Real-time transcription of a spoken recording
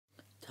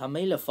Tá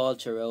míle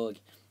fáilte róg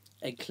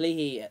ag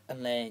clúiche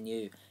an le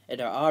inniu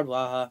idir Ard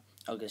Mhacha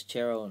agus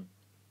Tír Eoghain.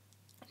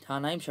 Tá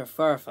aimsir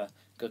furfa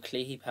go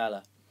clúiche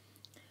pelle.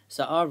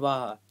 Sa Ard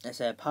Mhacha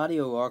is Paddy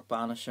O'Rourke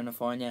Bannister na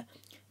Fáinne,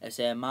 is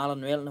Malin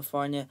Réalt na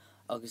Fáinne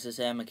agus is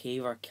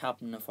McKeever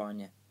Captain na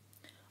Fáinne.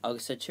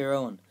 Agus sa Tír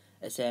Eoghain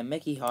is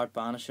Mickey Hart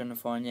Bannister na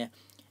Fáinne,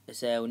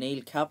 is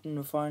O'Neill Captain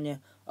na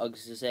Fáinne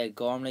agus is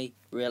Gormley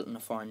Réalt na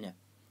Fáinne.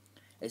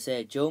 Is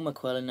Joe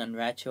McQuillan an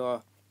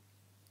Réiteoir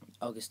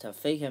agus tá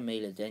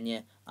 50,000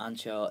 duine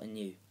anseo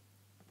inniu.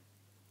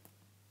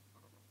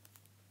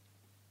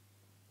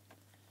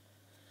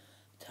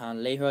 Tá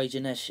léithreoid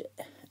inis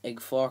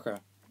ag Forcar,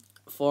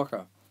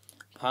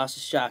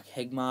 Páisteach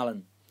ag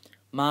Malin.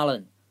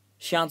 Malin,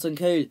 seans an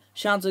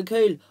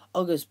cúil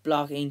agus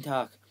blach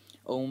ionteach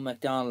ó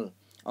McDonald.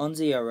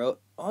 Onsaí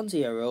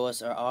a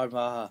roas ar Ard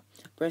Mhacha,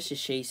 brise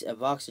síos a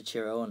bhach sa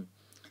Tír Eoghain.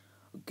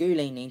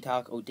 Gúlainn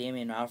ionteach ó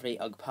Damien Rafferty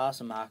ag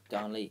pás amach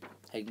Donnelly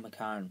ag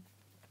McCarn.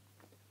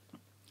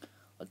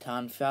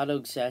 Tá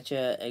feadóg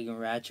sete ag an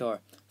Réiteoir,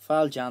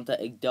 fáil déanta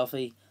ag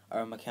Duffy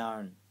ar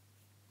McCarn.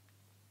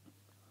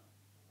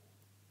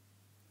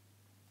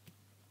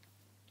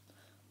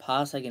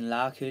 Pás ag an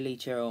láchúlaí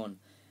Tír Eoghain,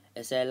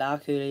 is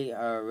láchúlaí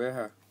ar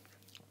ruthair.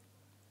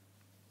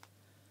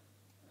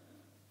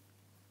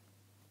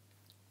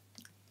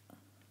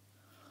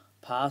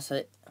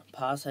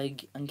 Pás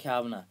ag an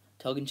Cavanagh,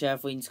 tugann sé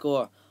faoin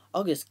scór,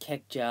 agus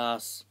kick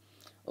jazz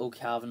ó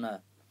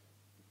Cavanagh.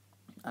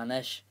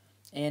 Anis,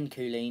 éon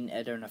cúlainn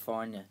idir na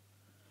Fáinne.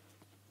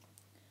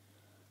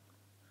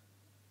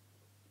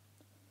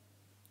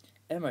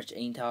 Imirt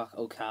ionteach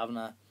ó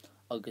Cavanagh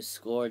agus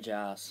scór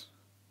jazz.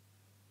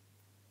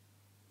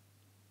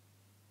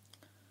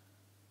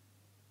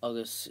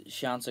 Agus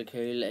seansa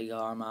cúil ag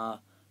Ard Mhacha,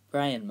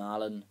 Brian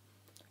Mallon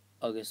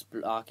agus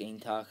blach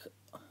ionteach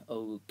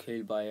ó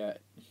cúlbair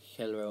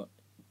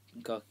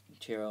go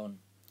Tír Eoghain.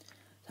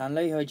 Tá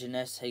léithreoid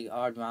inis ag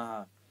Ard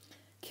Mhacha.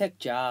 Kick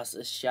jazz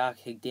is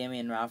seach ag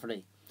Damien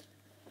Rafferty.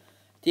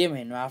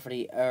 Damien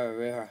Rafferty ar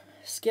ruthair.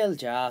 Skill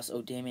jazz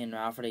ó Damien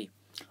Rafferty.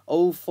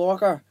 Ó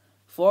Forcar,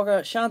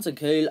 seans an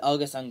cúil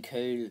agus an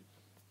cúil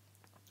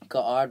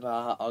go Ard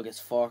Mhacha agus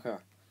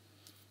Forcar.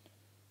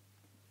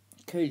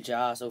 Cúil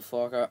jazz ó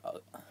Forcar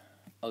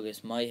agus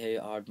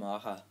maithú Ard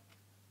Mhacha.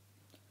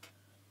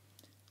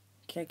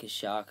 Kick is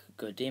seach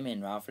go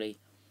Damien Rafferty.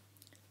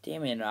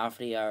 Damien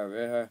Rafferty ar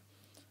ruthair.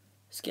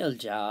 Skill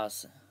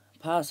jazz.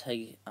 Pás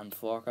ag an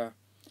Forcar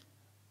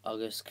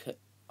agus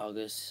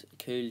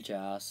cúil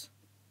jazz.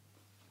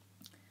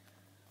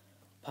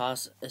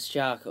 Pás is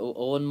seach ó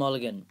Owen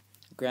Mulligan.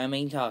 Graham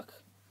ionteach.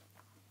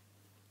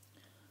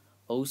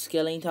 Ó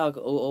skill ionteach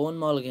ó Owen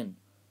Mulligan.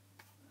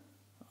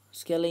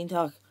 Skill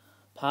ionteach.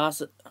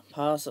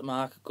 Pás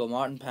amach go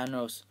Martin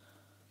Penrose.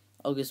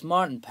 Agus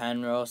Martin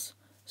Penrose,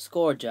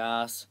 scór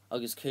jazz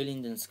agus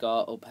cúlainn den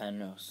scá ó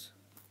Penrose.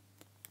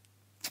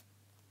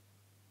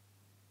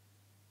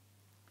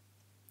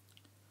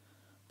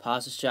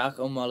 Pás isteach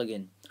ó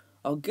Mulligan.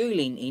 Ó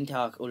gúlainn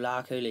ionteach ó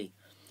láchúlaí.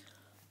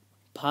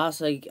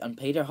 Pás ag an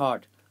Peter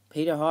Hart.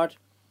 Peter Hart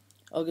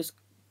agus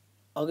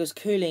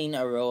cúlainn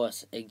a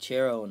roas ag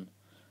Tír Eoghain.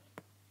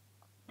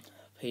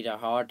 Peter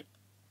Hart.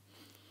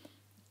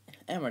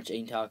 Imirt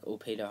ionteach ó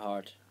Peter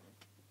Hart.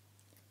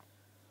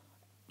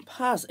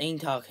 Pás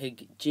ionteach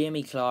ag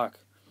Jamie Clark.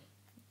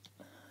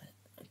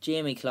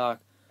 Jamie Clark.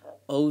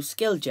 Ó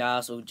skill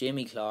jazz ó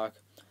Jamie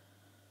Clark.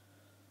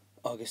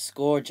 Agus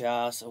scór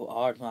jazz ó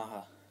Ard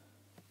Mhacha.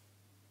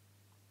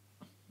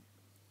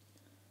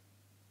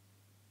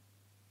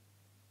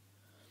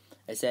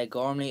 Is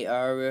Gormley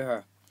ar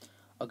ruthair.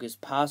 Agus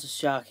pás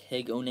isteach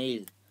ag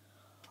O'Neill.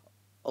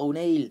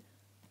 O'Neill.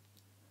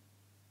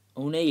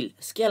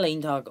 Skill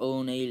ionteach ó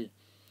O'Neill.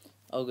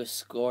 Agus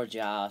scór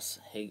jazz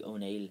ag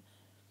O'Neill.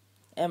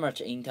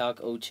 Imirt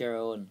ionteach ó Tír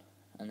Eoghain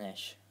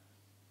anis.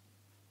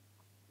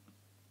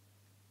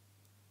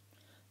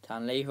 Tá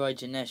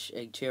léithreoid inis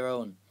ag Tír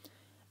Eoghain.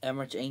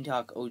 Imirt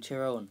ionteach ó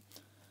Tír Eoghain.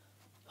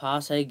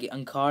 Pás ag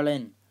an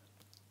Carlin.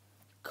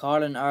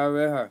 Carlin ar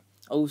ruthair.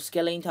 Ó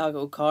skill ionteach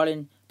ó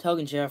Carlin,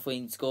 tugann sé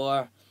faoin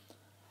scór,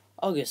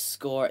 agus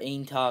scór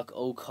ionteach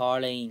ó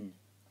Carlin.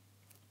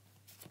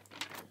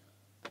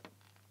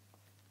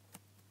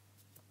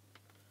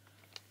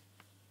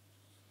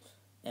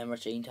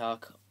 Imirt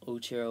ionteach ó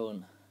Tír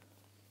Eoghain.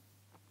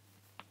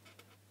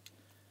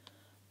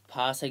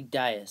 Pás ag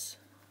Dias.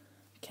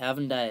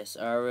 Kevin Dias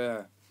ar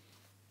ruthair.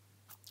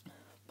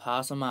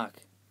 Pás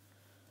amach.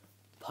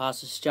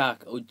 Pás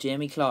isteach ó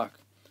Jamie Clark.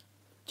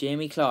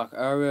 Jamie Clark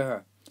ar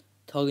ruthair.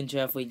 Tugann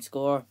sé faoin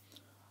scór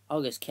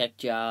agus kick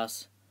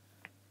jazz.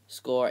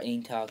 Scór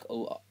ionteach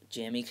ó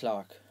Jamie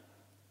Clark.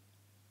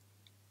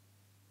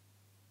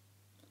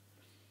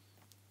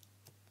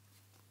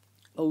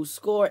 Ó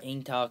scór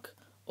ionteach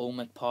ó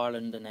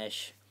McParland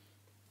anis.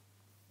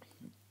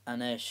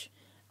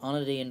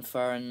 Anadaíon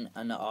fearan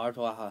an Ard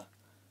Mhacha.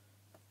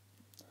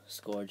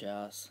 Scór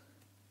jazz.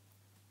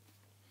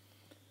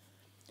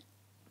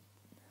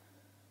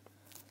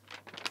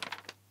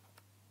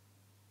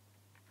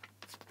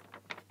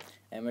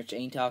 Imirt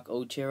ionteach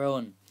ó Tír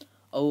Eoghain.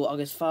 ó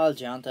agus fáil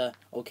déanta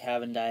ó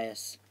Cavan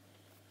Dias.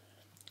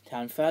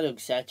 Tá feadúg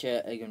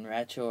sete ag an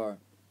réiteoir.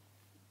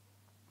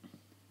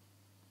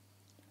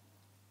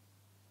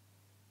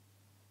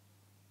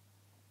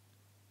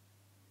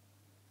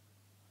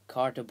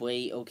 Carta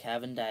buí ó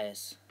Cavan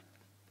Dias.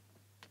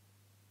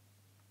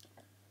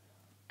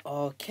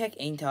 Ó ceic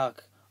aonteach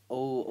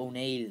ó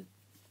O'Neill.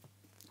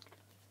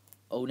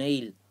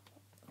 O'Neill.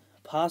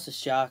 Pás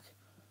isteach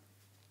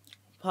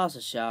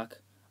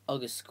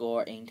agus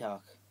scór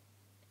aonteach.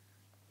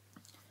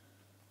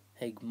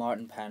 Ag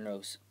Martin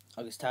Penrose.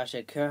 Agus tá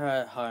sé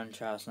curtha thar an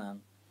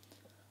trasnan.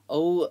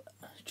 Ó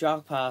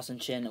drach pás an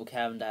sin ó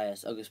Cavan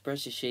Dias agus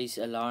briste síos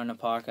a lár na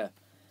parca.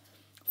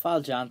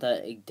 Fáil déanta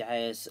ag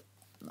Dias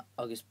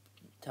agus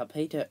tá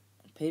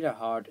Peter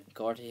Hard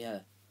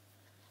gortaithe.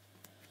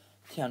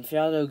 Tá an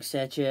feadúg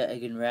sete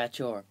ag an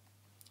réiteoir.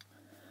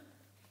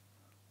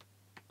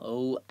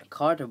 Ó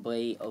Carta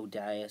buí ó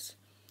Dias.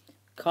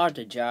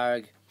 Carta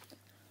dearg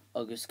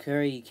agus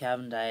cuirí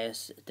Cavan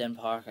Dias den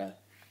parca.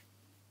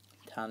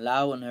 Tá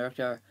lá an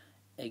uachtar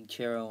ag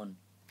Tír Eoghain.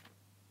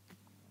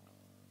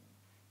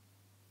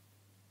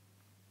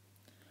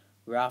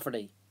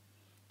 Rafferty.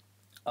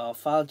 Ó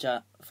fáil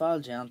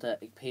déanta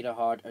ag Peter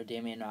Hard ar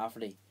Damien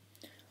Rafferty.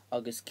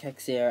 Agus ceic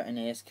séar in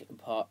éasc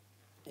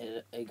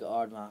ag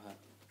Ard Mhacha.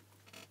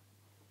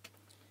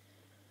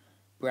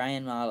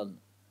 Brian Mallon.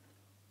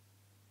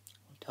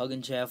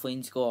 Tugann sé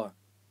faoin scór.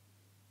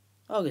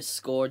 Agus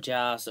scór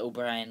jazz ó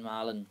Brian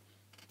Mallon.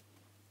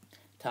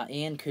 Tá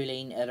aon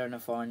cúlín idir na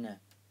fáinne.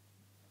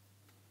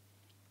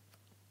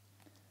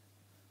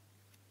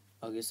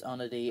 Agus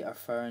anadí ar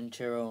fearn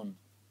Tír Eoghain.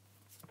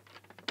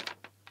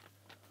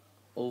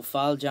 Ó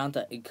fáil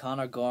déanta ag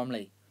Conor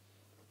Gormley.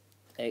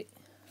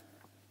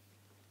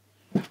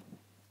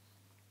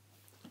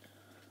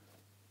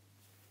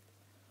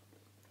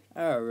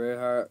 Ar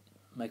ruthar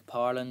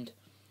McParland.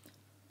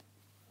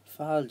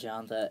 Fáil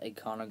déanta ag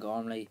Conor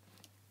Gormley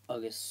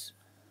agus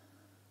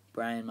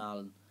Brian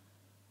Mallon.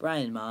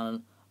 Brian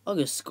Mallon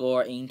agus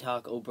scór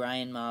aonteach ó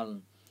Brian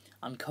Mallon.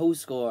 An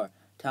cóscór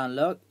tá an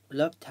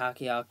lucht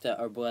takeíochta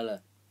ar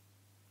buile.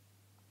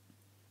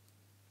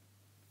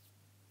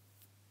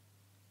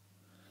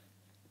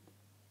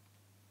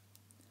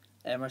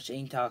 Emmerich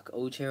aonteach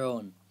ó Tír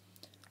Eoghain.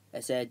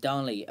 Is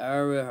Donnelly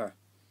ar ruthar.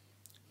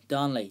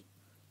 Donnelly.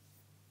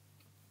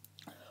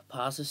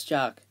 Pás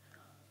isteach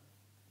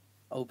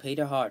ó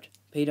Peter Hart.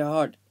 Peter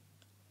Hart.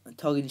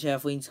 Tugann sé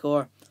faoin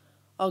scór.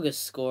 Agus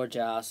scór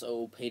jazz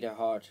ó Peter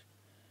Hart.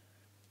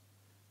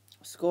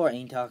 Scór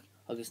aonteach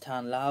agus tá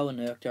an lá an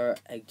uachtar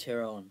ag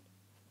Tír Eoghain.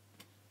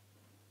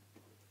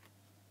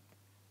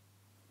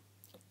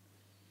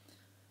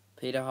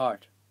 Peter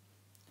Hart.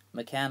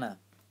 McKenna.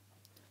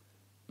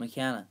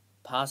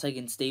 Pás ag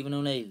an Stephen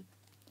O'Neill.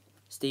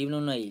 Skill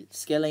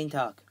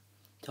aonteach.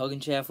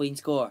 Tugann sé faoin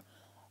scór.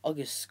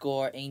 Agus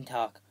scór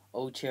aonteach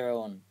ó Tír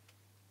Eoghain.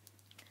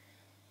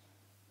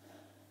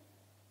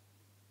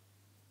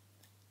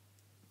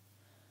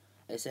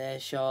 Is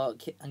seo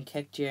an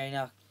ceic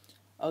déarnach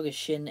agus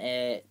sin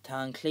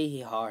tá an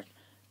chluthaí thart.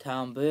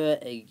 Tá an bua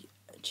ag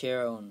Tír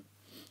Eoghain.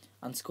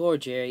 An scór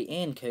Jerry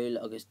 1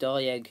 cúl agus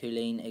 2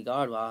 cúlín ag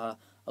Ard Mhacha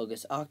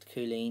agus 8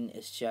 cúlín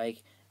is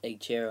teag ag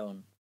Tír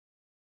Eoghain.